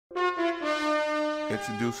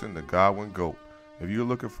Introducing the Godwin GOAT. If you're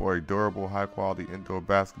looking for a durable, high-quality indoor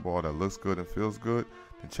basketball that looks good and feels good,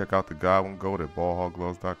 then check out the Godwin GOAT at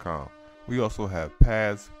ballhawkgloves.com. We also have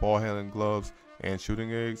pads, ball handling gloves, and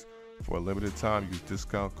shooting eggs. For a limited time, use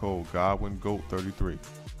discount code GODWINGOAT33.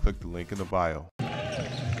 Click the link in the bio.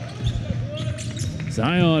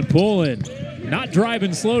 Zion pulling, not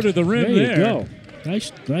driving slow to the rim there. There you go.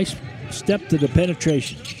 Nice step to the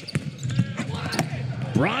penetration.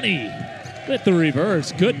 Bronny with the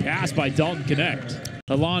reverse. Good pass by Dalton Knecht.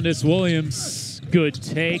 Alondis Williams, good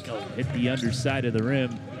take. Oh, hit the underside of the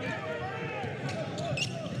rim.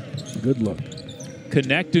 Good look.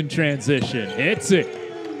 Knecht in transition. Hits it.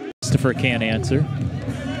 Christopher can't answer.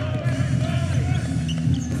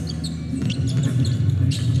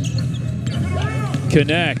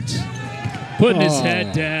 Knecht putting his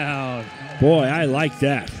head down. Boy, I like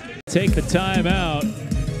that. Take the timeout.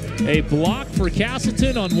 A block for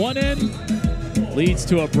Castleton on one end leads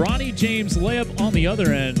to a Bronny James layup on the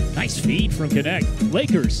other end. Nice feed from Knecht.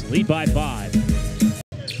 Lakers lead by 5.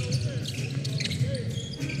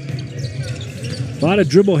 A lot of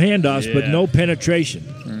dribble handoffs, but no penetration.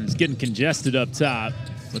 It's getting congested up top,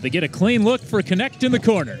 but they get a clean look for Knecht in the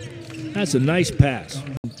corner. That's a nice pass.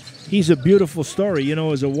 He's a beautiful story, you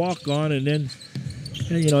know, as a walk-on and then,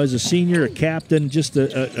 you know, as a senior, a captain, just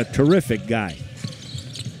a terrific guy.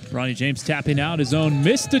 Bronny James tapping out his own.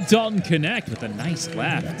 Missed to Dalton Knecht with a nice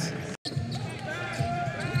left.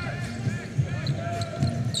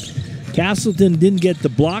 Castleton didn't get the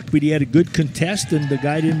block, but he had a good contest, and the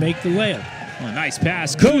guy didn't make the layup. Oh, a nice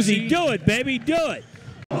pass. Cousy, do it, baby, do it.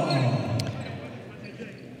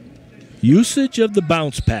 Usage of the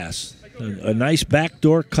bounce pass. A nice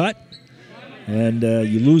backdoor cut, and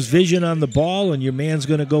you lose vision on the ball, and your man's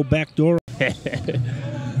going to go backdoor.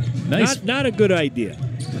 Nice. Not a good idea.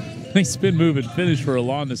 Nice spin move and finish for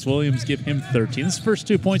Alondis Williams. Give him 13. This is the first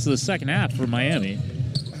 2 points of the second half for Miami.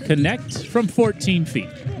 Knecht from 14 feet.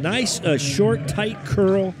 Nice, short, tight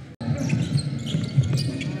curl.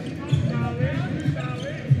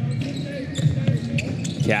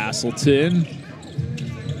 Castleton.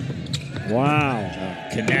 Wow.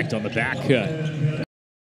 Knecht on the back cut.